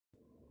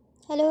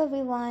Hello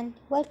everyone,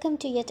 welcome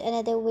to yet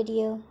another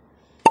video.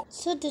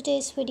 So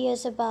today's video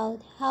is about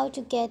how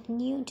to get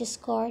new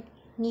Discord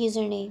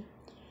username.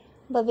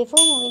 But before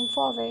moving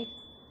forward,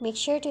 make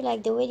sure to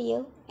like the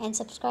video and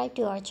subscribe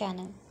to our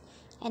channel.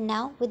 And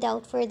now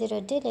without further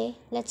delay,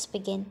 let's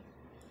begin.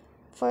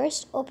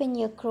 First, open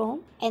your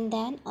Chrome and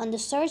then on the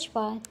search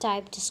bar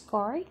type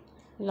Discord,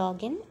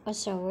 login or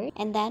server,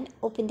 and then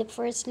open the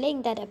first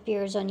link that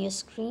appears on your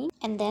screen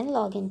and then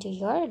log into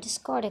your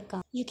Discord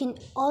account. You can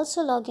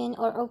also log in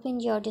or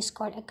open your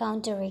Discord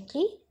account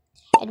directly.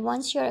 And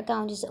once your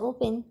account is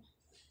open,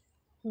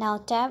 now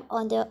tap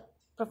on the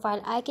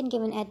profile icon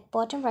given at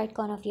bottom right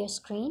corner of your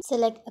screen.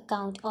 Select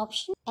account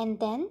option and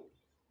then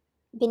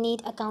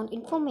beneath account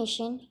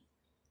information,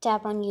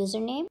 tap on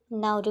username.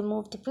 Now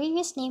remove the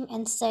previous name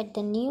and set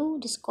the new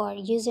Discord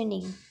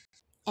username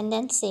and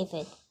then save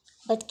it.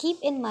 But keep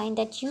in mind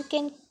that you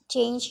can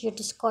change your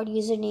Discord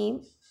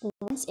username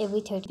once every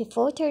 30.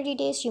 Before 30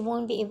 days, you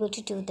won't be able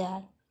to do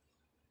that.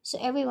 So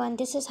everyone,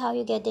 this is how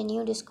you get the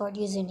new Discord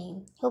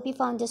username. Hope you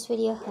found this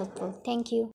video helpful. Thank you.